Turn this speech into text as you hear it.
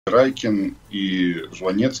Райкин и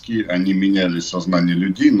Жванецкий, они меняли сознание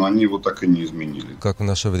людей, но они его так и не изменили. Как в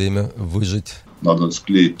наше время выжить? Надо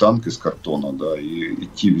склеить танк из картона, да, и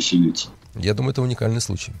идти веселиться. Я думаю, это уникальный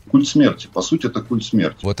случай. Культ смерти. По сути, это культ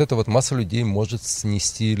смерти. Вот эта вот масса людей может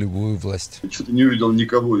снести любую власть. Я что-то не увидел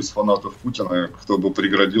никого из фанатов Путина, кто бы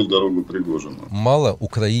преградил дорогу Пригожину. Мало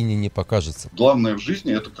Украине не покажется. Главное в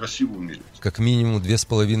жизни – это красиво умереть. Как минимум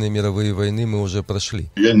 2,5 мировые войны мы уже прошли.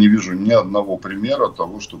 Я не вижу ни одного примера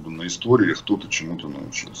того, чтобы на истории кто-то чему-то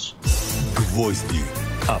научился. «Гвозди».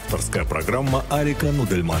 Авторская программа Арика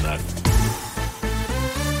Нудельмана.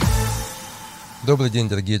 Добрый день,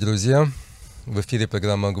 дорогие друзья. В эфире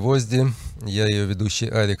программа «Гвозди». Я ее ведущий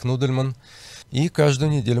Арик Нудельман. И каждую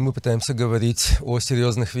неделю мы пытаемся говорить о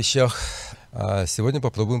серьезных вещах. А сегодня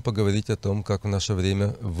попробуем поговорить о том, как в наше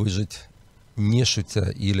время выжить, не шутя,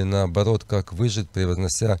 или наоборот, как выжить,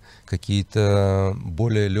 превознося какие-то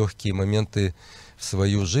более легкие моменты в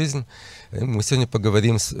свою жизнь. Мы сегодня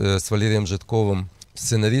поговорим с Валерием Жидковым,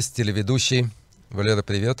 сценарист, телеведущий. Валера,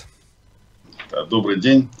 привет. Добрый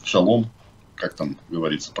день, шалом. Как там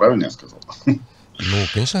говорится, правильно я сказал? Ну,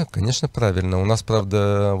 конечно, правильно. У нас,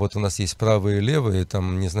 правда, вот у нас есть правые и левые,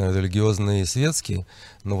 там, не знаю, религиозные и светские,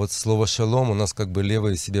 но вот слово «шалом» у нас как бы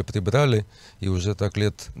левые себе прибрали, и уже так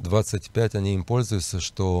лет 25 они им пользуются,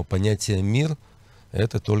 что понятие «мир» —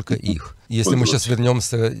 это только их. Если мы сейчас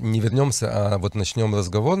не вернемся, а вот начнем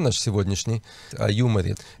разговор наш сегодняшний о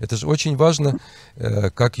юморе, это же очень важно,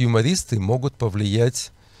 как юмористы могут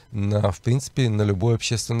повлиять на, в принципе, на любое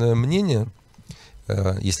общественное мнение.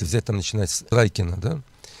 Если взять, там, начинать с Райкина, да,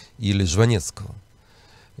 или Жванецкого,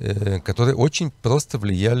 которые очень просто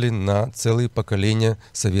влияли на целые поколения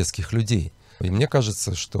советских людей. И мне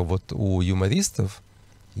кажется, что вот у юмористов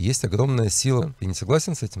есть огромная сила. Ты не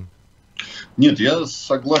согласен с этим? Нет, я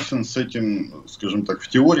согласен с этим, скажем так, в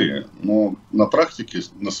теории, но на практике,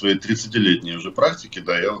 на своей 30-летней уже практике,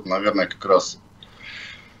 да, я, наверное, как раз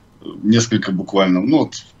несколько буквально,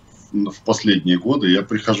 в последние годы я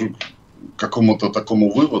прихожу к какому-то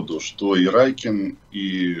такому выводу, что и Райкин,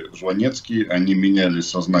 и Жванецкий, они меняли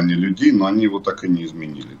сознание людей, но они его так и не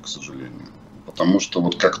изменили, к сожалению. Потому что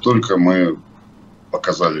вот как только мы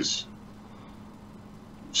оказались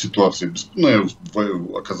в ситуации,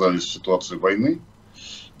 оказались в ситуации войны,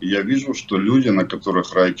 я вижу, что люди, на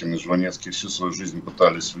которых Райкин и Жванецкий всю свою жизнь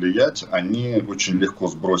пытались влиять, они очень легко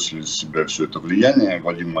сбросили с себя все это влияние в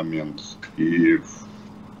один момент и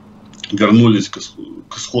вернулись к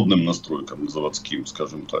исходным настройкам, заводским,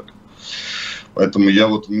 скажем так. Поэтому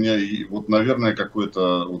наверное,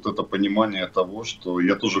 какое-то вот это понимание того, что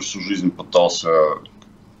я тоже всю жизнь пытался,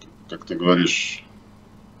 как ты говоришь,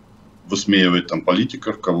 высмеивать там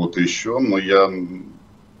политиков, кого-то еще, но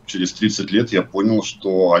через 30 лет я понял,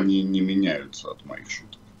 что они не меняются от моих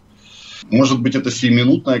шуток. Может быть, это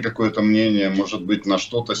сиюминутное какое-то мнение, может быть, на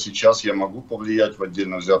что-то сейчас я могу повлиять в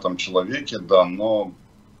отдельно взятом человеке, да, но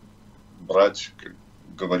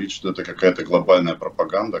говорить, что это какая-то глобальная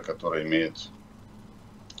пропаганда, которая имеет,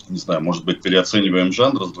 не знаю, может быть, переоцениваем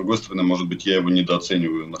жанр, с другой стороны, может быть, я его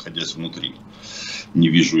недооцениваю, находясь внутри, не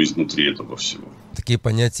вижу изнутри этого всего. Такие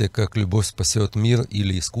понятия, как «любовь спасет мир»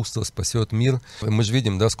 или «искусство спасет мир». Мы же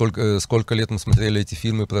видим, да, сколько лет мы смотрели эти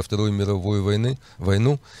фильмы про Вторую мировую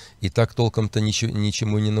войну, и так толком-то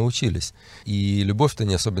ничему не научились. И любовь-то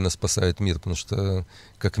не особенно спасает мир, потому что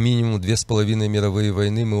как минимум 2,5 мировые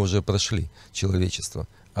войны мы уже прошли, человечество.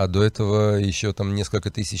 А до этого еще там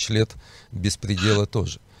несколько тысяч лет беспредела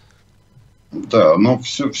тоже. Да, но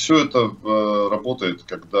все это работает,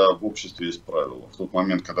 когда в обществе есть правила. В тот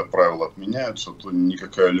момент, когда правила отменяются, то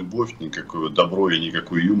никакая любовь, никакое добро и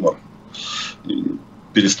никакой юмор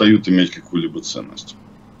перестают иметь какую-либо ценность.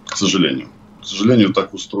 К сожалению. К сожалению,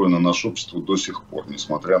 так устроено наше общество до сих пор,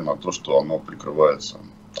 несмотря на то, что оно прикрывается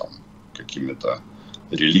там какими-то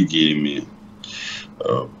религиями,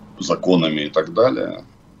 законами и так далее.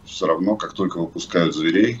 Все равно, как только выпускают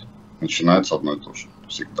зверей, начинается одно и то же.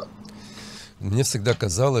 Всегда. Мне всегда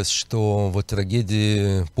казалось, что вот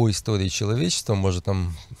трагедии по истории человечества может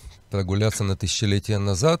там прогуляться на тысячелетия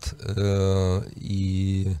назад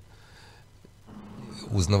и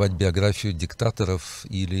узнавать биографию диктаторов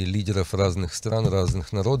или лидеров разных стран,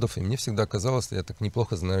 разных народов. И мне всегда казалось, я так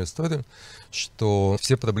неплохо знаю историю, что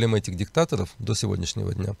все проблемы этих диктаторов до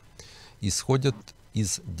сегодняшнего дня исходят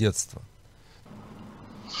из детства.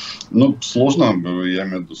 Сложно, я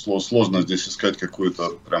имею в виду, сложно здесь искать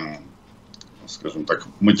какую-то прям, скажем так,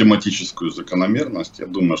 математическую закономерность. Я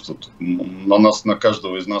думаю, что на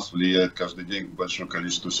каждого из нас влияет каждый день большое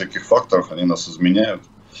количество всяких факторов, они нас изменяют.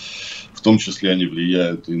 В том числе они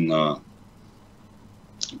влияют и на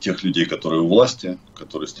тех людей, которые у власти,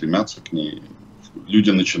 которые стремятся к ней, люди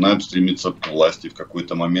начинают стремиться к власти в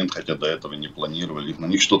какой-то момент, хотя до этого не планировали, на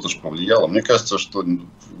них что-то же повлияло. Мне кажется, что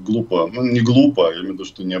глупо, ну не глупо, я имею в виду,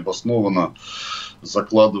 что необоснованно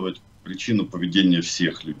закладывать причину поведения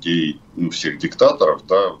всех людей, ну, всех диктаторов,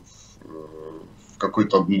 да, в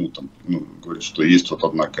какую-то одну, там, ну, говорит, что есть вот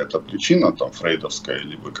одна какая-то причина, там, фрейдовская,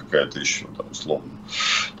 либо какая-то еще, да, условно.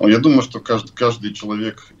 Но я думаю, что каждый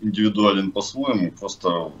человек индивидуален по-своему,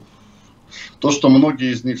 просто то, что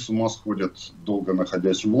многие из них с ума сходят, долго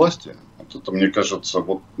находясь у власти, вот это, мне кажется,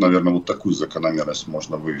 вот, наверное, вот такую закономерность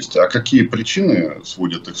можно вывести. А какие причины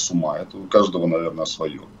сводят их с ума, это у каждого, наверное,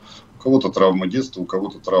 свое. У кого-то травма детства, у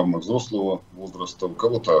кого-то травма взрослого возраста, у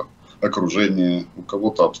кого-то окружение, у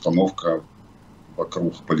кого-то обстановка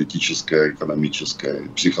вокруг политическая, экономическая,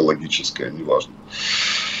 психологическая, неважно.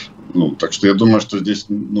 Ну, так что я думаю, что здесь,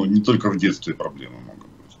 ну, не только в детстве проблемы могут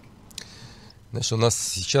быть. Знаешь, у нас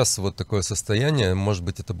сейчас вот такое состояние, может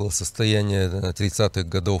быть, это было состояние 30-х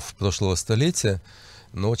годов прошлого столетия,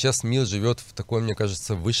 но вот сейчас мир живет в такой, мне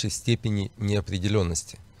кажется, высшей степени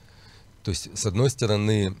неопределенности. То есть, с одной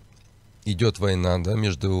стороны, идет война, да,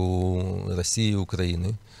 между Россией и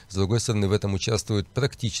Украиной, с другой стороны, в этом участвуют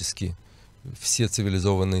практически все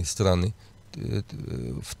цивилизованные страны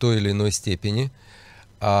в той или иной степени.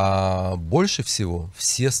 А больше всего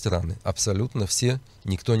все страны, абсолютно все,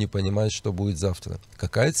 никто не понимает, что будет завтра.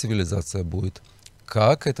 Какая цивилизация будет,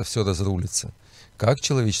 как это все разрулится, как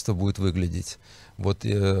человечество будет выглядеть. Вот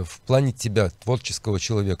в плане тебя, творческого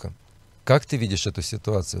человека, как ты видишь эту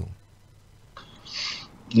ситуацию?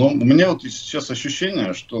 Ну, у меня вот сейчас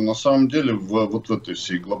ощущение, что на самом деле вот в этой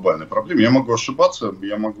всей глобальной проблеме, я могу ошибаться,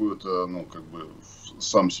 я могу это, ну, как бы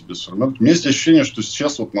сам себе сформировать. У меня есть ощущение, что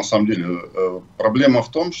сейчас вот на самом деле проблема в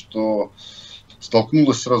том, что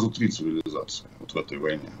столкнулось сразу 3 цивилизации вот в этой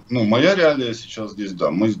войне. Ну, моя реалия сейчас здесь, да,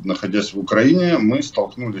 мы, находясь в Украине, мы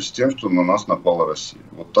столкнулись с тем, что на нас напала Россия.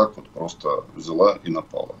 Вот так вот просто взяла и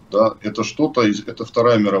напала. Да? Это что-то, это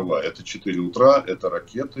Вторая мировая, это 4 утра, это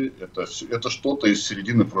ракеты, это что-то из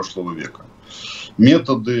середины прошлого века.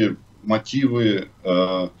 Методы, мотивы,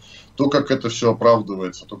 то, как это все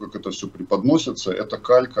оправдывается, то, как это все преподносится, это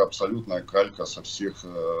калька, абсолютная калька со всех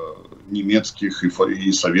немецких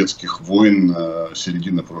и советских войн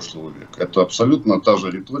середины прошлого века. Это абсолютно та же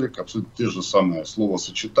риторика, абсолютно те же самые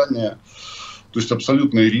словосочетания, то есть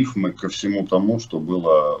абсолютные рифмы ко всему тому, что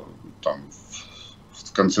было там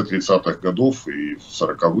в конце 30-х годов и в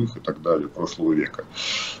 40-х и так далее прошлого века.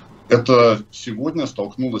 Это сегодня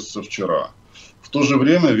столкнулось со вчера. В то же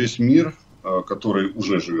время весь мир, который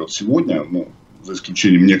уже живет сегодня, ну, за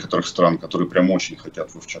исключением некоторых стран, которые прям очень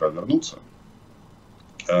хотят во вчера вернуться,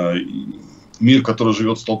 мир, который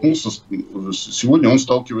живет, столкнулся сегодня, он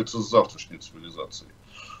сталкивается с завтрашней цивилизацией.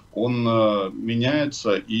 Он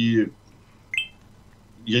меняется, и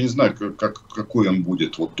я не знаю, какой он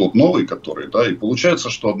будет, вот тот новый, который, да, и получается,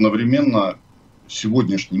 что одновременно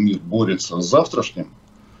сегодняшний мир борется с завтрашним,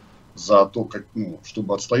 за то, как, ну,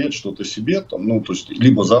 чтобы отстоять что-то себе, там, ну, то есть,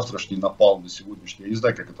 либо завтрашний напал на сегодняшний, я не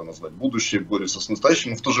знаю, как это назвать, будущее борется с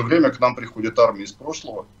настоящим, но в то же время к нам приходят армии из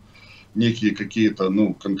прошлого, некие какие-то,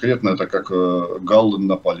 ну, конкретно это как галлы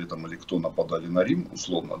напали там, или кто нападали на Рим,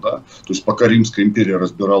 условно, да, то есть, пока Римская империя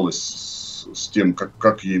разбиралась с тем,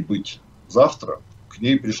 как ей быть завтра, к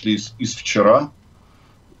ней пришли из вчера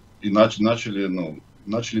и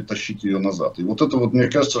начали тащить ее назад. И вот это вот, мне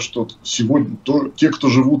кажется, что сегодня, те, кто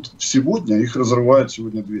живут сегодня, их разрывают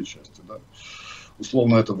сегодня 2 части. Да?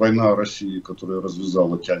 Условно, это война России, которая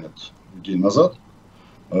развязала, тянет людей назад.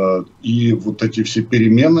 И вот эти все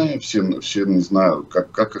перемены, все не знаю,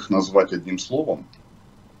 как их назвать одним словом,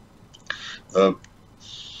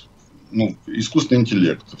 ну, искусственный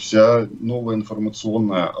интеллект, вся новая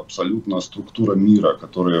информационная абсолютно структура мира,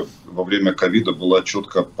 которая во время ковида была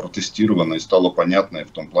четко протестирована и стала понятной в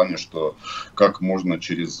том плане, что как можно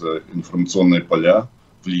через информационные поля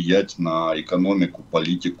влиять на экономику,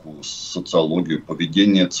 политику, социологию,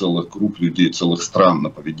 поведение целых групп людей, целых стран, на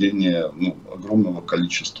поведение, ну, огромного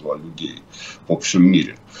количества людей в общем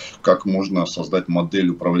мире. Как можно создать модель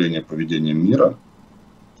управления поведением мира.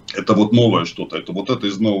 Это вот новое что-то, это вот это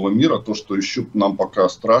из нового мира, то, что еще нам пока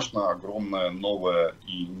страшно, огромное, новое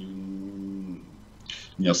и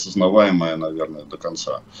неосознаваемое, наверное, до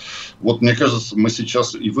конца. Вот мне кажется, мы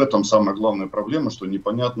сейчас, и в этом самая главная проблема, что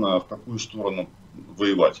непонятно, в какую сторону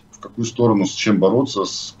воевать, в какую сторону, с чем бороться,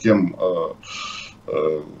 с кем,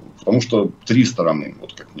 потому что 3 стороны,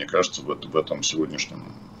 вот как мне кажется, в этом сегодняшнем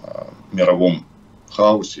мировом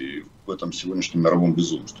хаосе и в этом сегодняшнем мировом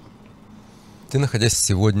безумстве. Ты, находясь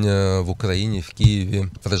сегодня в Украине, в Киеве,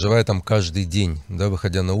 проживая там каждый день, да,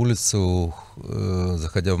 выходя на улицу,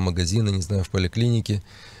 заходя в магазины, не знаю, в поликлиники,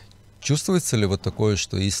 чувствуется ли вот такое,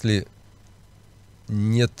 что если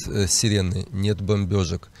нет сирены, нет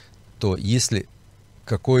бомбежек, то если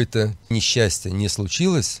какое-то несчастье не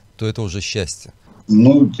случилось, то это уже счастье?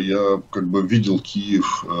 Ну, я как бы видел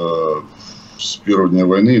Киев с первого дня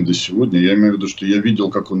войны и до сегодня. Я имею в виду, что я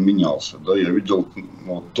видел, как он менялся. Да? Я видел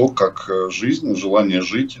то, как жизнь, желание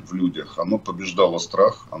жить в людях, оно побеждало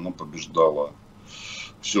страх, оно побеждало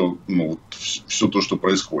все, все то, что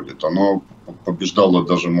происходит. Оно побеждало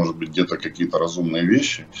даже, может быть, где-то какие-то разумные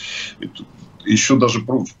вещи. И еще даже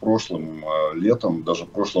в прошлом летом, даже в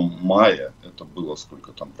прошлом мае, это было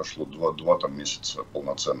сколько там прошло, два там месяца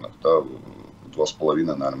полноценных, да, 2,5,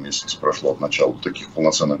 наверное, месяца прошло от начала таких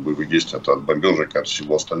полноценных боевых действий, от бомбежек, от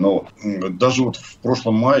всего остального. Даже вот в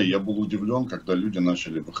прошлом мае я был удивлен, когда люди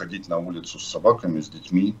начали выходить на улицу с собаками, с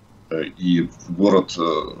детьми, и город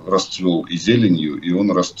расцвел и зеленью, и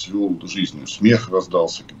он расцвел жизнью. Смех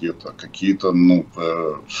раздался где-то, какие-то,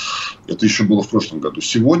 это еще было в прошлом году.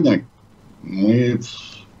 Сегодня мы,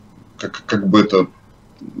 как бы это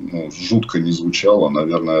жутко не звучало,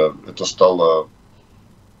 наверное, это стало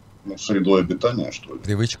средой обитания, что ли.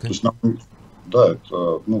 Привычкой. То есть, да,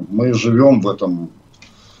 это, мы живем в этом,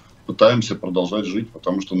 пытаемся продолжать жить,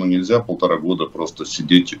 потому что нельзя 1,5 года просто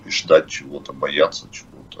сидеть и ждать чего-то, бояться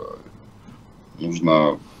чего-то.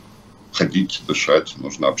 Нужно ходить, дышать,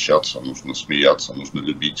 нужно общаться, нужно смеяться, нужно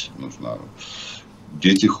любить, нужно...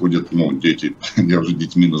 Дети ходят, дети, я уже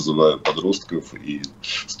детьми называю подростков и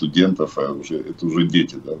студентов, а это уже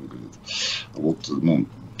дети, да, выглядят. Вот,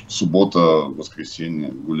 суббота,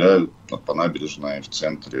 воскресенье гуляют по набережной в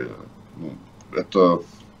центре. Это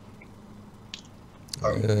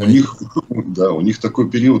у них, да, у них такой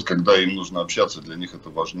период, когда им нужно общаться, для них это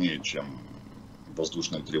важнее, чем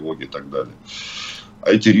воздушные тревоги и так далее.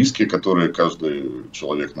 А эти риски, которые каждый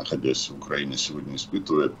человек, находясь в Украине, сегодня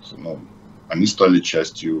испытывает, они стали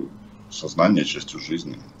частью сознания, частью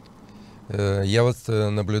жизни. Я вот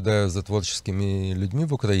наблюдаю за творческими людьми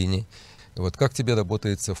в Украине. Вот как тебе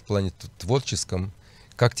работается в плане творческом,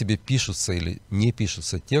 как тебе пишутся или не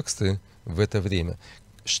пишутся тексты в это время?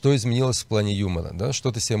 Что изменилось в плане юмора? Да?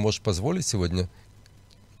 Что ты себе можешь позволить сегодня,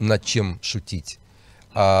 над чем шутить,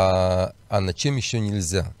 а над чем еще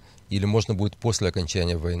нельзя? Или можно будет после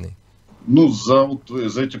окончания войны? За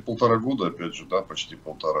эти 1,5 года, опять же, да, почти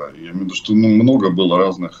 1,5, я имею в виду, что много было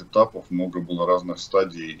разных этапов, много было разных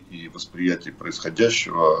стадий и восприятий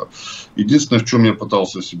происходящего. Единственное, в чем я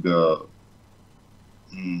пытался себя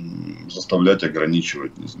заставлять,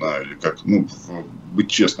 ограничивать, не знаю, или как, быть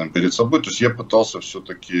честным перед собой. То есть я пытался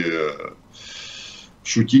все-таки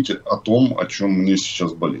шутить о том, о чем мне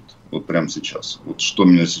сейчас болит. Вот прямо сейчас. Вот что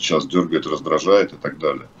меня сейчас дергает, раздражает и так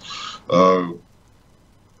далее.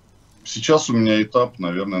 Сейчас у меня этап,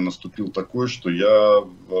 наверное, наступил такой, что я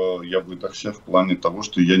выдохся в плане того,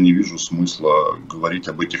 что я не вижу смысла говорить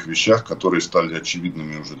об этих вещах, которые стали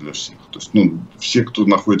очевидными уже для всех. То есть, все, кто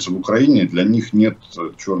находится в Украине, для них нет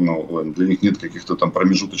для них нет каких-то там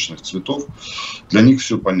промежуточных цветов, для них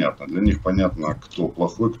все понятно. Для них понятно, кто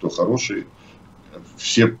плохой, кто хороший.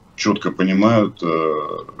 Все четко понимают,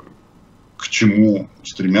 к чему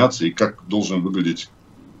стремятся и как должен выглядеть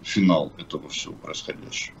финал этого всего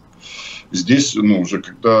происходящего. Здесь, уже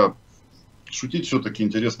когда шутить все-таки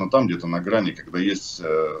интересно там, где-то на грани, когда есть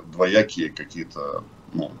двоякие какие-то,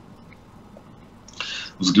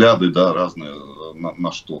 взгляды, да, разные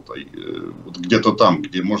на что-то. Вот где-то там,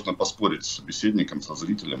 где можно поспорить с собеседником, со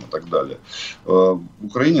зрителем и так далее. В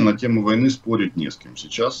Украине на тему войны спорить не с кем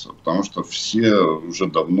сейчас, потому что все уже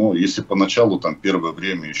давно, если поначалу там первое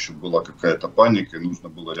время еще была какая-то паника, и нужно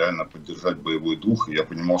было реально поддержать боевой дух, и я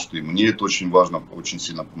понимал, что и мне это очень важно, очень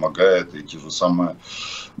сильно помогает, и те же самые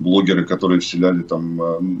блогеры, которые вселяли там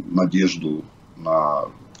надежду на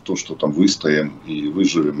то, что там выстоим и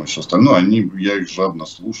выживем и все остальное, я их жадно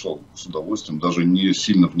слушал с удовольствием, даже не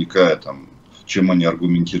сильно вникая там, чем они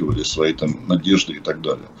аргументировали свои там надежды и так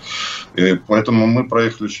далее. И поэтому мы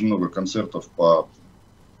проехали очень много концертов по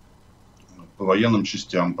военным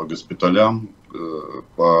частям, по госпиталям,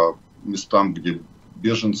 по местам, где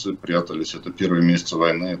беженцы прятались. Это первые месяцы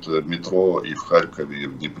войны, это метро и в Харькове, и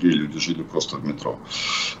в Днепре люди жили просто в метро.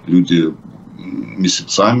 Люди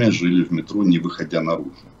месяцами жили в метро, не выходя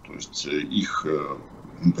наружу. То есть их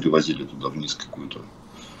привозили туда вниз какую-то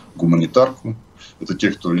гуманитарку. Это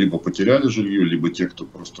те, кто либо потеряли жилье, либо те, кто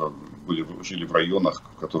просто жили в районах,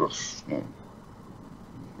 в которых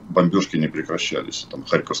бомбежки не прекращались. Там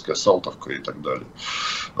Харьковская Салтовка и так далее.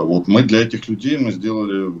 Вот мы для этих людей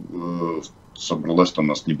сделали, собралась там у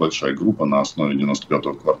нас небольшая группа на основе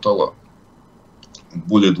 95-го квартала.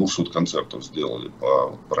 более 200 концертов сделали,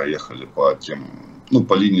 проехали по тем, ну,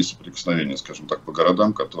 по линии соприкосновения, скажем так, по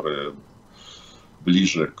городам, которые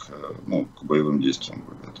ближе к боевым действиям.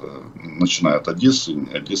 Это начиная от Одессы,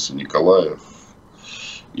 Николаев,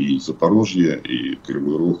 и Запорожье, и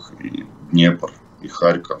Кривой Рог, и Днепр, и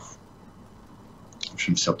Харьков. В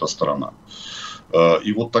общем, вся та страна.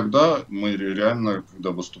 И вот тогда мы реально,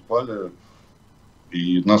 когда выступали,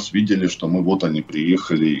 и нас видели, что мы вот они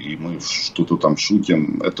приехали, и мы что-то там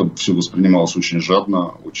шутим. Это все воспринималось очень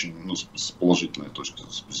жадно, очень, с положительной точки,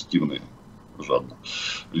 с позитивной жадно.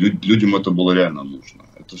 Людям это было реально нужно.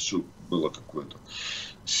 Это все было какое-то.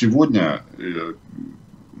 Сегодня,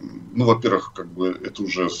 во-первых, это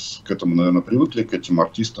уже к этому, наверное, привыкли, к этим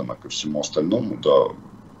артистам, а ко всему остальному, да.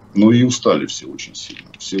 Ну и устали все очень сильно.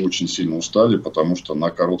 Все очень сильно устали, потому что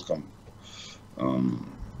на коротком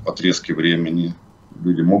отрезке времени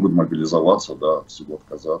люди могут мобилизоваться, да, от всего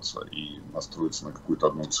отказаться и настроиться на какую-то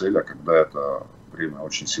одну цель, а когда это время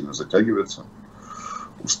очень сильно затягивается,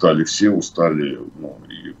 устали все,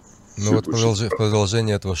 и... Ну вот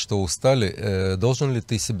продолжение этого, что устали, должен ли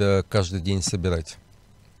ты себя каждый день собирать?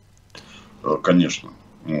 Конечно.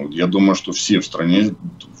 Я думаю, что все в стране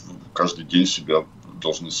каждый день себя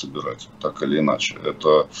должны собирать, так или иначе.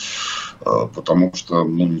 Это потому что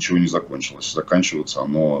ничего не закончилось. Заканчиваться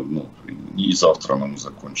оно, и завтра оно не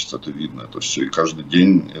закончится, это видно. Это все. И каждый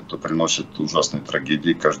день это приносит ужасные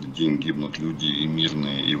трагедии. Каждый день гибнут люди и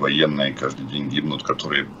мирные, и военные. Каждый день гибнут,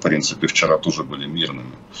 которые, в принципе, вчера тоже были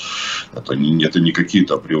мирными. Это не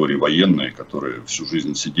какие-то априори военные, которые всю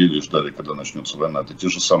жизнь сидели и ждали, когда начнется война. Это те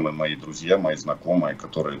же самые мои друзья, мои знакомые,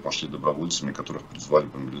 которые пошли добровольцами, которых призвали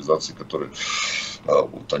по мобилизации, которые...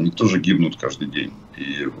 они тоже гибнут каждый день.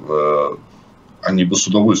 И они бы с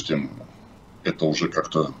удовольствием это уже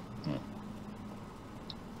как-то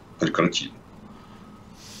прекратили.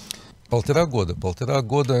 Полтора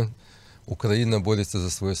года Украина борется за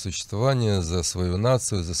свое существование, за свою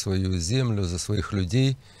нацию, за свою землю, за своих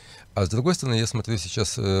людей. А с другой стороны, я смотрю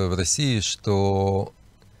сейчас в России, что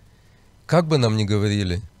как бы нам ни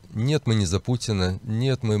говорили, нет, мы не за Путина,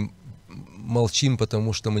 нет, мы молчим,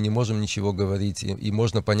 потому что мы не можем ничего говорить, и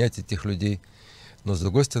можно понять этих людей. Но с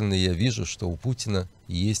другой стороны, я вижу, что у Путина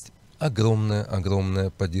есть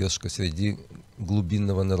огромная поддержка среди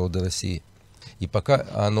глубинного народа России. И пока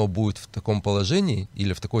оно будет в таком положении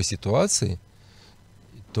или в такой ситуации,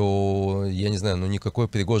 то, я не знаю, никакой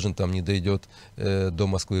Пригожин там не дойдет до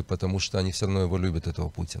Москвы, потому что они все равно его любят, этого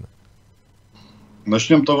Путина.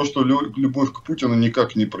 Начнем с того, что любовь к Путину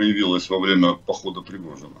никак не проявилась во время похода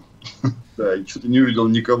Пригожина. Да, и что-то не увидел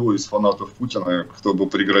никого из фанатов Путина, кто бы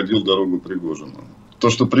преградил дорогу Пригожину. То,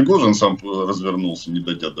 что Пригожин сам развернулся, не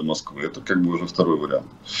дойдя до Москвы, это уже второй вариант.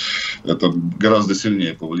 Это гораздо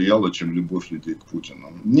сильнее повлияло, чем любовь людей к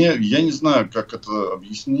Путину. Я не знаю, как это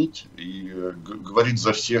объяснить. И говорить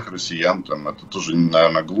за всех россиян, это тоже,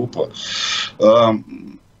 наверное, глупо.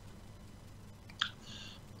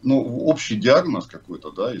 Общий диагноз какой-то,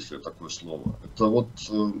 да, если такое слово, это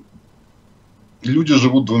люди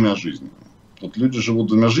живут двумя жизнями. Люди живут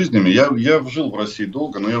двумя жизнями. Я жил в России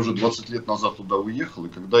долго, но я уже 20 лет назад туда уехал. И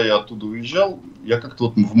когда я оттуда уезжал, я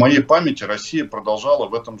как-то в моей памяти Россия продолжала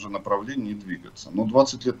в этом же направлении двигаться. Но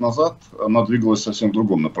 20 лет назад она двигалась совсем в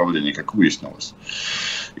другом направлении, как выяснилось.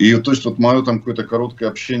 И то есть мое какое-то короткое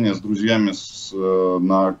общение с друзьями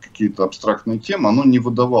на какие-то абстрактные темы, оно не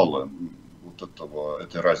выдавало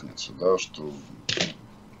этой разницы, да, что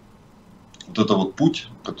это путь,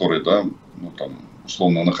 который, да,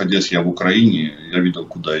 условно, находясь я в Украине, я видел,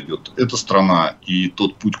 куда идет эта страна, и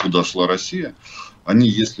тот путь, куда шла Россия, они,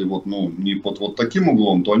 если не под таким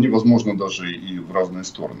углом, то они, возможно, даже и в разные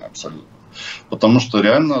стороны абсолютно. Потому что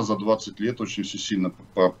реально за 20 лет очень все сильно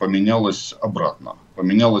поменялось обратно.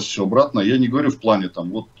 Поменялось все обратно. Я не говорю в плане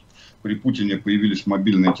при Путине появились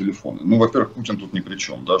мобильные телефоны. Во-первых, Путин тут ни при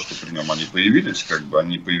чем, да, что при нем они появились,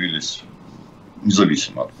 они появились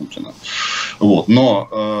независимо от Путина.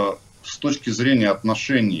 Но с точки зрения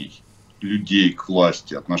отношений людей к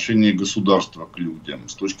власти, отношения государства к людям,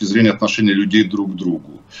 с точки зрения отношений людей друг к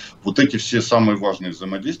другу, эти все самые важные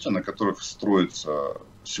взаимодействия, на которых строится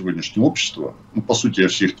сегодняшнее общество, по сути, я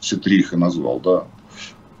все три их и назвал, да,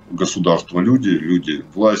 государство, люди,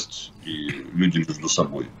 власть и люди между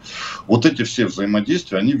собой. Эти все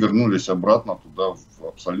взаимодействия, они вернулись обратно туда, в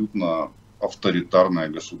абсолютно авторитарное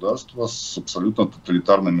государство с абсолютно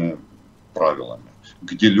тоталитарными правилами,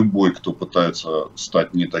 где любой, кто пытается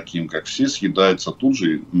стать не таким, как все, съедается тут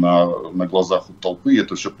же на глазах у толпы, и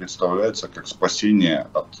это все представляется как спасение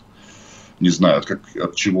от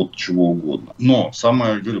чего угодно. Но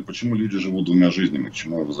самое, говорю, почему люди живут двумя жизнями, к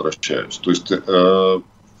чему я возвращаюсь. То есть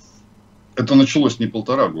Это началось не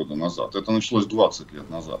 1,5 года назад, это началось 20 лет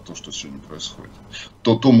назад, то, что сегодня происходит.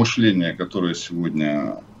 То мышление, которое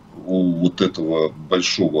сегодня у вот этого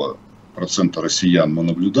большого процента россиян мы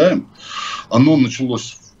наблюдаем, оно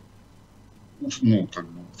началось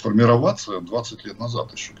формироваться 20 лет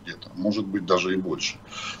назад еще где-то, может быть даже и больше.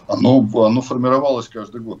 Оно формировалось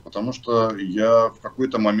каждый год, потому что я в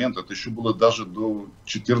какой-то момент, это еще было даже до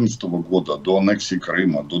 2014 года, до аннексии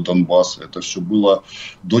Крыма, до Донбасса, это все было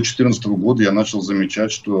до 2014 года, я начал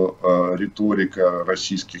замечать, что риторика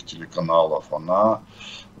российских телеканалов, она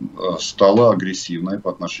стала агрессивной по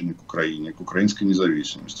отношению к Украине, к украинской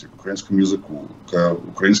независимости, к украинскому языку, к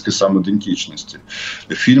украинской самоидентичности.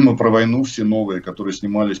 Фильмы про войну все новые, которые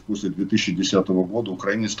снимались после 2010 года,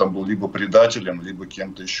 украинец там был либо предателем, либо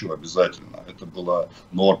кем-то еще обязательно. Это было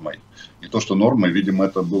нормой. И то, что нормой, видимо,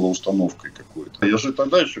 это было установкой какой-то. Я же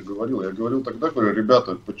тогда еще говорил, говорю,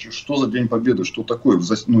 ребята, что за День Победы, что такое?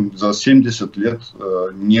 За 70 лет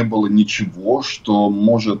не было ничего, что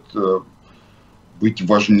может быть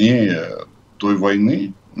важнее той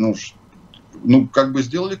войны. Как бы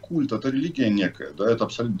сделали культ, это религия некая, да, это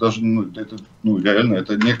абсолютно даже, реально,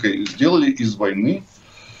 это некое, сделали из войны,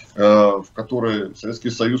 в которой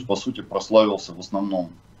Советский Союз, по сути, прославился в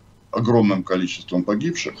основном огромным количеством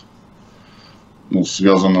погибших,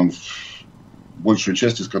 связанным, большую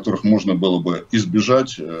часть из которых можно было бы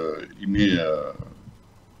избежать, имея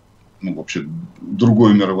вообще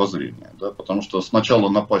другое мировоззрение, да, потому что сначала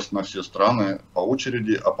напасть на все страны по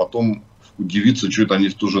очереди, а потом удивиться, что это они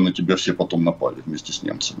тоже на тебя все потом напали вместе с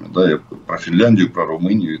немцами, да, я про Финляндию, про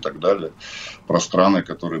Румынию и так далее, про страны,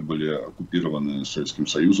 которые были оккупированы Советским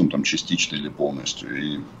Союзом, там частично или полностью,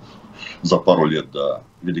 и за пару лет до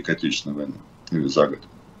Великой Отечественной войны, или за год.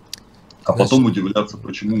 А потом удивляться,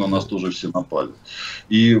 почему на нас тоже все напали.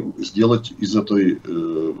 И сделать из этой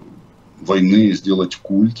войны, сделать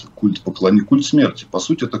культ поклонения, культ смерти. По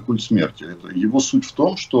сути, это культ смерти. Его суть в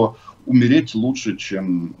том, что умереть лучше,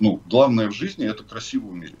 чем... главное в жизни – это красиво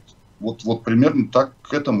умереть. Вот примерно так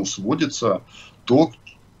к этому сводится то,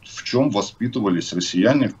 в чем воспитывались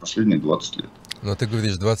россияне в последние 20 лет. Но ты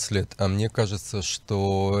говоришь 20 лет, а мне кажется,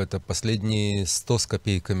 что это последние 100 с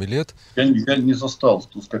копейками лет. Я не застал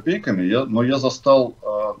 100 с копейками, но я застал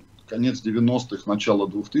конец 90-х, начало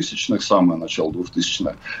 2000-х, самое начало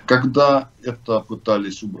 2000-х, когда это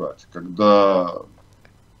пытались убрать, когда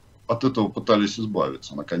от этого пытались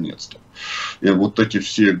избавиться, наконец-то. И вот эти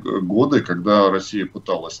все годы, когда Россия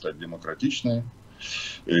пыталась стать демократичной,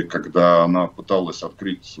 и когда она пыталась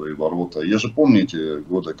открыть свои ворота. Я же помню эти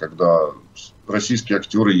годы, когда российские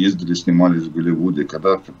актеры ездили, снимались в Голливуде,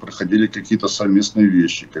 когда проходили какие-то совместные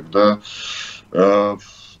вещи, когда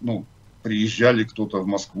приезжали кто-то в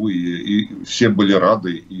Москву, и все были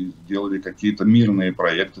рады, и делали какие-то мирные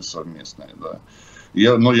проекты совместные. Да.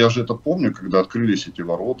 Но я же это помню, когда открылись эти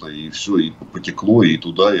ворота, и все, и потекло и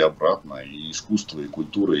туда, и обратно, и искусство, и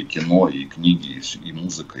культура, и кино, и книги, и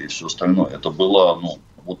музыка, и все остальное. Это было,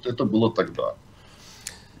 это было тогда.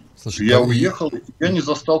 Слушай, я уехал, и я не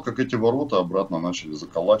застал, как эти ворота обратно начали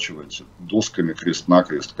заколачивать досками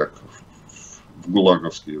крест-накрест, как в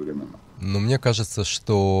гулаговские времена. Но мне кажется,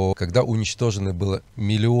 что когда уничтожены было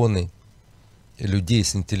миллионы людей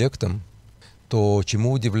с интеллектом, то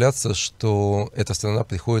чему удивляться, что эта страна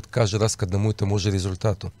приходит каждый раз к одному и тому же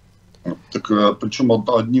результату? Так причем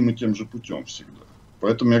одним и тем же путем всегда.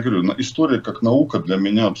 Поэтому я говорю, история как наука для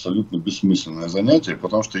меня абсолютно бессмысленное занятие,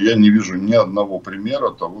 потому что я не вижу ни одного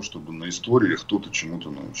примера того, чтобы на истории кто-то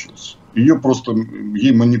чему-то научился.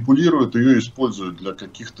 Ей манипулируют, ее используют для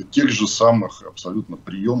каких-то тех же самых абсолютно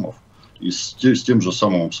приемов и с тем же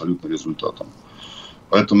самым абсолютно результатом.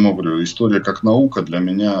 Поэтому, говорю, история как наука для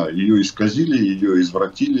меня, ее исказили, ее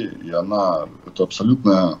извратили, и это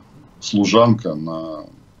абсолютная служанка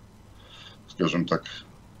скажем так,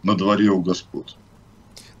 на дворе у господ.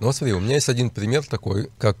 Ну, смотри, у меня есть один пример такой,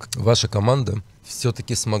 как ваша команда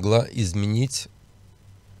все-таки смогла изменить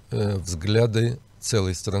взгляды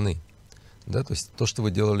целой страны. Да? То есть то, что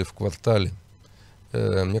вы делали в квартале,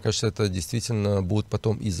 мне кажется, это действительно будут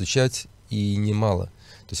потом изучать и немало.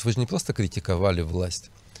 То есть вы же не просто критиковали власть,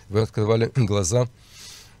 вы открывали глаза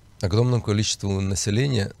огромному количеству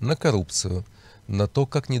населения на коррупцию, на то,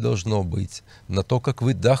 как не должно быть, на то, как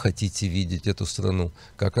вы, хотите видеть эту страну,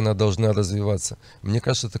 как она должна развиваться. Мне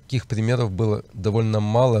кажется, таких примеров было довольно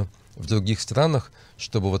мало в других странах,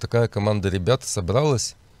 чтобы вот такая команда ребят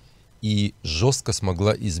собралась и жестко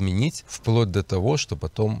смогла изменить, вплоть до того, что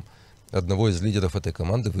потом одного из лидеров этой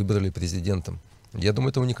команды выбрали президентом. Я думаю,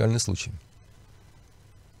 это уникальный случай.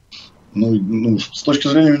 С точки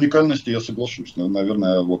зрения уникальности я соглашусь.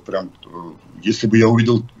 Наверное, если бы я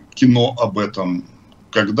увидел кино об этом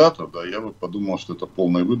когда-то, да, я бы подумал, что это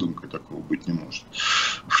полная выдумка, и такого быть не может.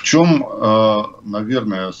 В чем,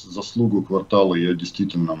 наверное, заслугу квартала я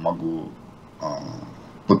действительно могу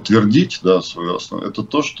подтвердить, да, свою основу, это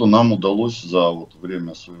то, что нам удалось за вот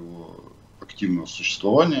время своего активного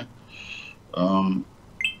существования,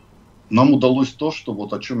 нам удалось то, что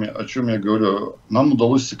вот о чем я говорю, нам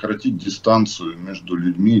удалось сократить дистанцию между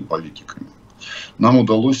людьми и политиками. Нам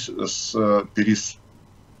удалось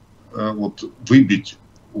выбить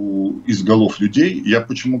из голов людей. Я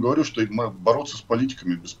почему говорю, что бороться с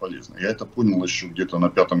политиками бесполезно. Я это понял еще где-то на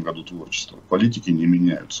 5-м году творчества. Политики не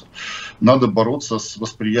меняются. Надо бороться с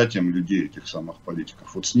восприятием людей, этих самых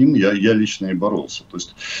политиков. Вот с ним я лично и боролся. То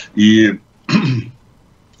есть, и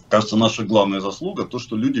кажется, наша главная заслуга то,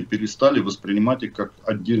 что люди перестали воспринимать их как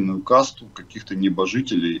отдельную касту каких-то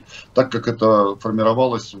небожителей, так как это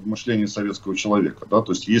формировалось в мышлении советского человека. Да?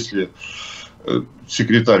 То есть, если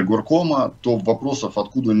секретарь горкома, то вопросов,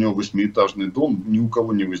 откуда у него 8-этажный дом, ни у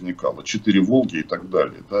кого не возникало. 4 Волги и так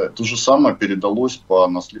далее. Да? То же самое передалось по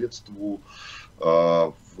наследству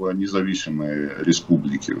в независимые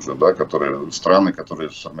республики уже, да, страны, которые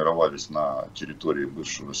сформировались на территории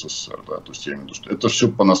бывшего СССР. Да, то есть я имею в виду, что это все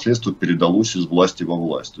по наследству передалось из власти во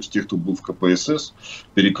власть. То есть те, кто был в КПСС,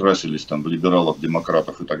 перекрасились там в либералов,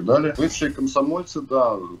 демократов и так далее. Бывшие комсомольцы,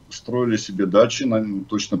 да, строили себе дачи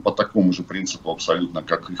точно по такому же принципу абсолютно,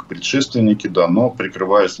 как их предшественники, да, но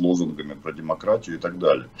прикрываясь лозунгами про демократию и так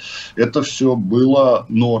далее. Это все было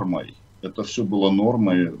нормой. Это все было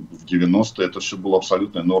нормой в 90-е, это все было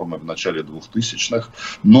абсолютной нормой в начале 2000-х,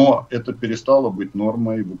 но это перестало быть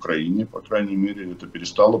нормой в Украине, по крайней мере, это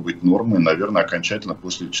перестало быть нормой, наверное, окончательно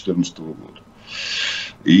после 2014 года.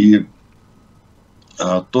 И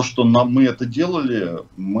то, что мы это делали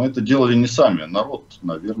не сами, народ,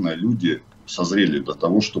 наверное, люди созрели до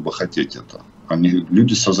того, чтобы хотеть это.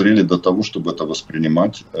 Люди созрели до того, чтобы это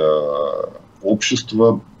воспринимать.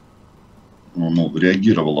 Общество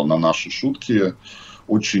реагировала на наши шутки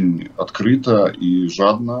очень открыто и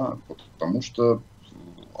жадно, потому что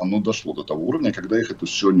оно дошло до того уровня, когда их это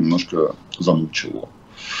все немножко замучило.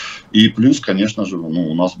 И плюс, конечно же,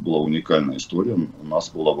 у нас была уникальная история, у нас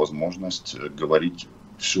была возможность говорить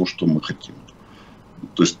все, что мы хотим.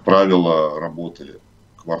 То есть правила работы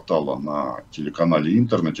квартала на телеканале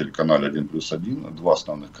Интер, на телеканале 1+1, 2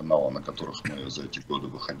 основных канала, на которых мы за эти годы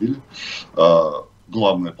выходили.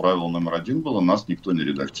 Главное правило номер 1 было: нас никто не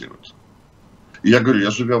редактирует. И я говорю, я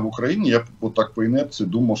живя в Украине, я вот так по инерции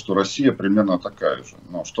думал, что Россия примерно такая же.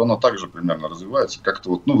 Но что она также примерно развивается. Как-то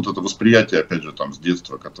вот это восприятие, опять же, там с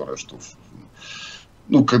детства, которое что...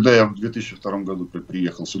 когда я в 2002 году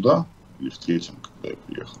приехал сюда, или в 2003, когда я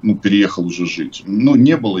приехал, переехал уже жить,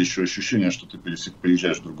 не было еще ощущения, что ты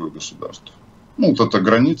приезжаешь в другое государство. Вот эта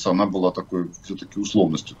граница, она была такой все-таки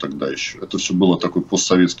условностью тогда еще. Это все было такой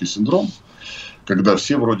постсоветский синдром, когда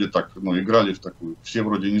все вроде так, играли в такую, все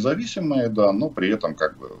вроде независимые, да, но при этом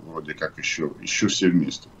вроде как еще все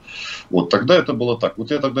вместе. Вот тогда это было так. Вот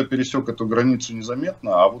я тогда пересек эту границу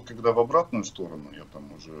незаметно, а вот когда в обратную сторону я там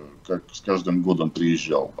уже как с каждым годом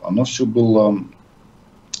приезжал, оно все было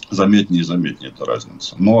заметнее и заметнее, эта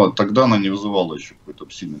разница. Но тогда она не вызывала еще какой-то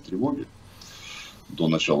сильной тревоги до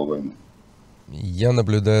начала войны. Я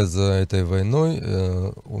наблюдаю за этой войной.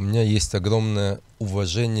 У меня есть огромное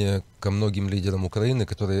уважение ко многим лидерам Украины,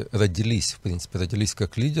 которые родились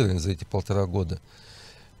как лидеры за эти 1,5 года.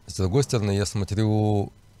 С другой стороны, я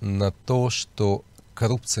смотрю на то, что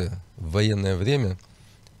коррупция в военное время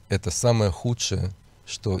 – это самое худшее,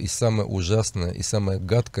 что и самое ужасное, и самое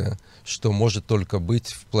гадкое, что может только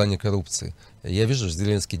быть в плане коррупции. Я вижу, что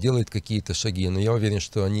Зеленский делает какие-то шаги, но я уверен,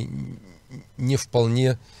 что они не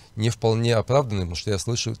вполне оправданы, потому что я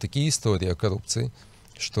слышу такие истории о коррупции,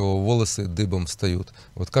 что волосы дыбом встают.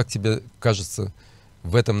 Вот как тебе кажется,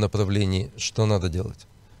 в этом направлении что надо делать?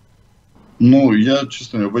 Я,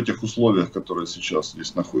 честно говоря, в этих условиях, которые сейчас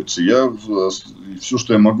здесь находятся, все,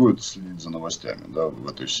 что я могу, это следить за новостями, да, в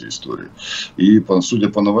этой всей истории. И, судя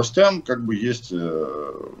по новостям, есть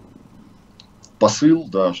посыл,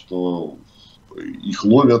 да, что их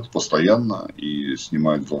ловят постоянно и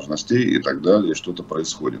снимают с должностей и так далее, и что-то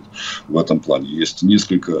происходит в этом плане. Есть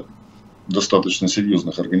несколько достаточно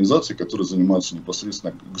серьезных организаций, которые занимаются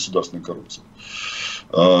непосредственно государственной коррупцией.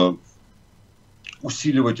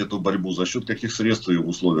 Усиливать эту борьбу, за счет каких средств ее в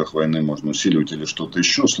условиях войны можно усиливать или что-то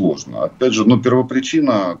еще, сложно. Опять же,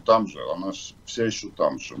 первопричина там же, она вся еще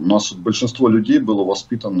там же. У нас большинство людей было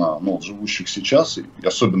воспитано, живущих сейчас, и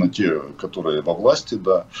особенно те, которые во власти,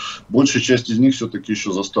 да, большая часть из них все-таки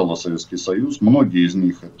еще застала Советский Союз. Многие из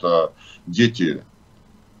них это дети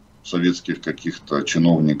советских каких-то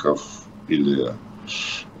чиновников или,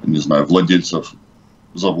 не знаю, владельцев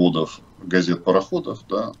заводов, газет, пароходов,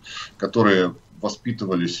 да, которые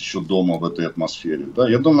воспитывались еще дома в этой атмосфере. Да.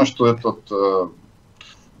 Я думаю, что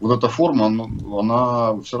вот эта форма,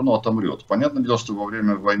 она все равно отомрет. Понятное дело, что во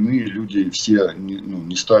время войны люди все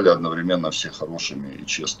не стали одновременно все хорошими и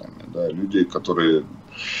честными. Да. Люди, которые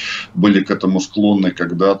были к этому склонны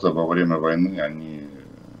когда-то во время войны, они...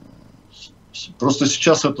 Просто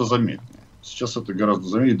сейчас это заметнее. Сейчас это гораздо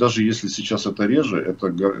заметнее. Даже если сейчас это реже,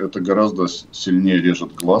 это гораздо сильнее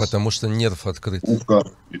режет глаз. Потому что нерв открыт. Ухо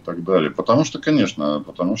и так далее. Потому что, конечно,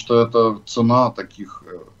 это цена таких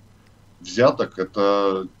взяток,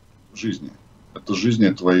 это жизни. Это жизни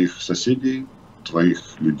твоих соседей,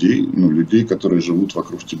 твоих людей, людей, которые живут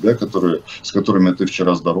вокруг тебя, с которыми ты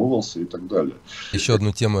вчера здоровался и так далее. Еще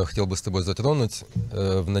одну тему я хотел бы с тобой затронуть,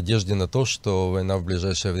 в надежде на то, что война в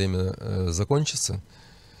ближайшее время закончится.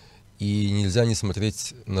 И нельзя не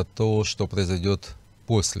смотреть на то, что произойдет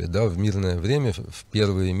после, да, в мирное время, в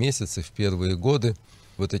первые месяцы, в первые годы.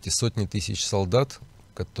 Вот эти сотни тысяч солдат,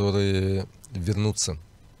 которые вернутся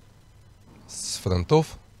с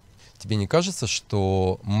фронтов. Тебе не кажется,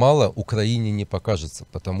 что мало Украине не покажется?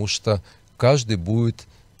 Потому что каждый будет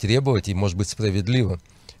требовать, и, может быть, справедливо,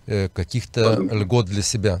 каких-то льгот для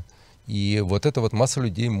себя. И вот эта вот масса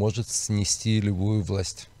людей может снести любую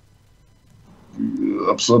власть.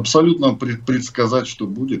 Абсолютно предсказать, что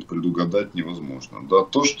будет, предугадать невозможно. Да,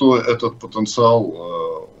 то, что этот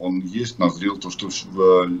потенциал, он есть, назрел, то,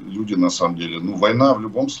 что люди на самом деле... война в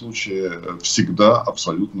любом случае всегда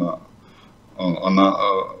абсолютно... Она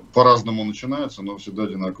по-разному начинается, но всегда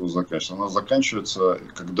одинаково заканчивается. Она заканчивается,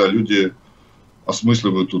 когда люди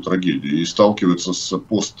осмысливают ту трагедию и сталкиваются с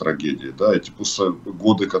посттрагедией. Да, эти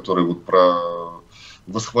годы, которые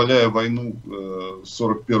восхваляя войну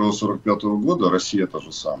 41-45 года, Россия та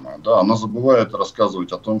же самая, да, она забывает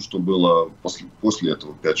рассказывать о том, что было после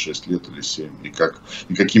этого 5-6 лет или 7,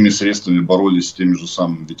 и какими средствами боролись с теми же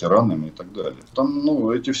самыми ветеранами и так далее. Там,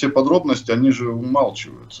 эти все подробности, они же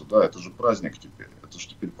умалчиваются, да, это же праздник теперь, это же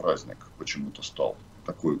теперь праздник почему-то стал,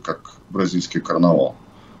 такой, как бразильский карнавал.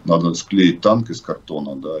 Надо склеить танк из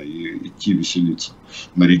картона, да, и идти веселиться,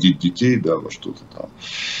 нарядить детей, да, во что-то там.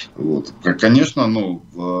 Вот. Конечно,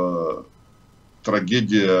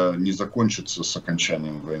 трагедия не закончится с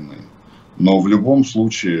окончанием войны, но в любом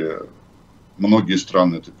случае многие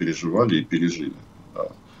страны это переживали и пережили. Да.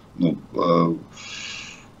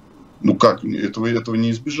 Как этого не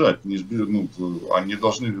избежать? Они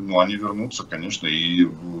должны, они вернутся, конечно, и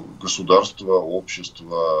государство,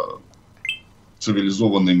 общество.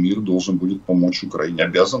 Цивилизованный мир должен будет помочь Украине,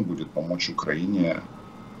 обязан будет помочь Украине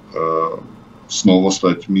снова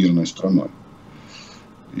стать мирной страной.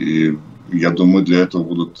 И я думаю, для этого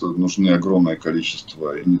будут нужны огромное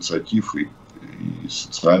количество инициатив и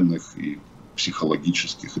социальных, и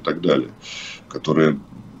психологических, и так далее, которые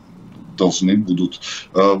должны будут...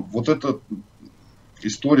 Вот эта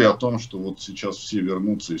история о том, что вот сейчас все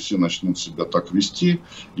вернутся и все начнут себя так вести.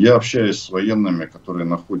 Я общаюсь с военными, которые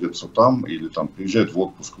находятся там или там приезжают в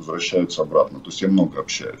отпуск, возвращаются обратно. То есть я много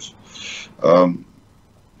общаюсь.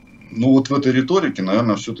 Вот в этой риторике,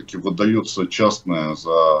 наверное, все-таки выдается частное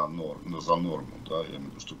за норму. Да? Я имею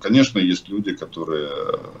в виду, что, конечно, есть люди, которые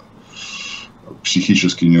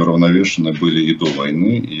психически неуравновешены были и до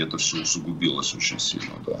войны, и это все усугубилось очень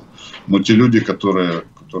сильно. Да. Но те люди,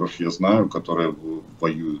 которых я знаю, которые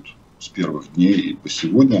воюют с первых дней и по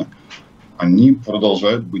сегодня, они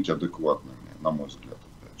продолжают быть адекватными, на мой взгляд,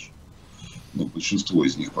 опять же. Большинство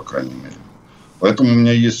из них, по крайней мере. Поэтому у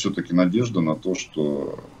меня есть все-таки надежда на то,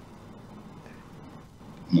 что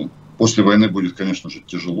после войны будет, конечно же,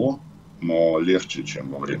 тяжело, но легче, чем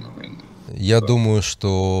во время войны. Я думаю,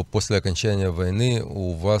 что после окончания войны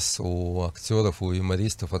у вас, у актеров, у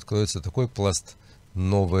юмористов откроется такой пласт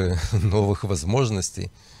новых возможностей.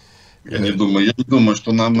 Я не думаю,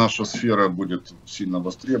 что наша сфера будет сильно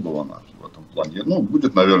востребована в этом плане.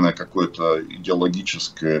 Будет, наверное, какая-то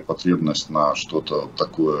идеологическая потребность на что-то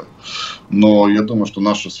такое. Но я думаю, что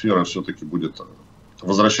наша сфера все-таки будет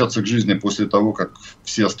возвращаться к жизни после того, как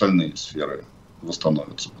все остальные сферы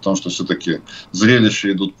восстановятся. Потому что все-таки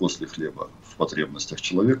зрелища идут после хлеба в потребностях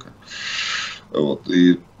человека. Вот.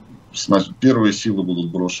 И первые силы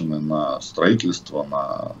будут брошены на строительство,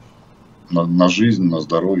 на жизнь, на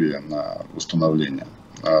здоровье, на восстановление.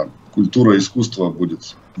 А культура и искусство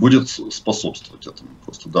будет способствовать этому.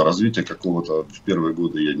 Просто, да, развития какого-то в первые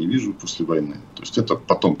годы я не вижу после войны. То есть это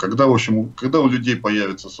потом, когда у людей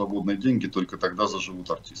появятся свободные деньги, только тогда заживут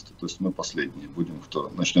артисты. То есть мы последние будем, кто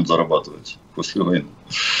начнет зарабатывать после войны.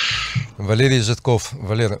 Валерий Жидков.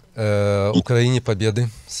 Валер, Украине победы.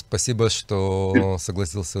 Спасибо, что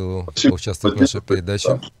согласился участвовать в нашей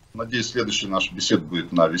передаче. Надеюсь, следующая наша беседа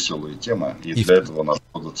будет на веселые темы, и для этого у нас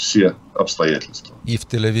будут все обстоятельства. И в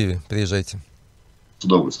Тель-Авиве приезжайте. С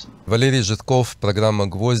удовольствием. Валерий Жидков, программа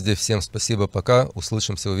 «Гвозди». Всем спасибо, пока.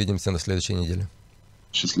 Услышимся, увидимся на следующей неделе.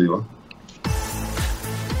 Счастливо.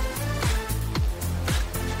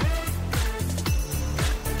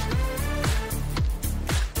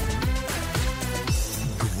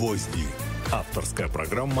 «Гвозди». Авторская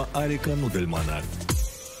программа Арика Нудельмана.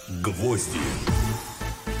 «Гвозди».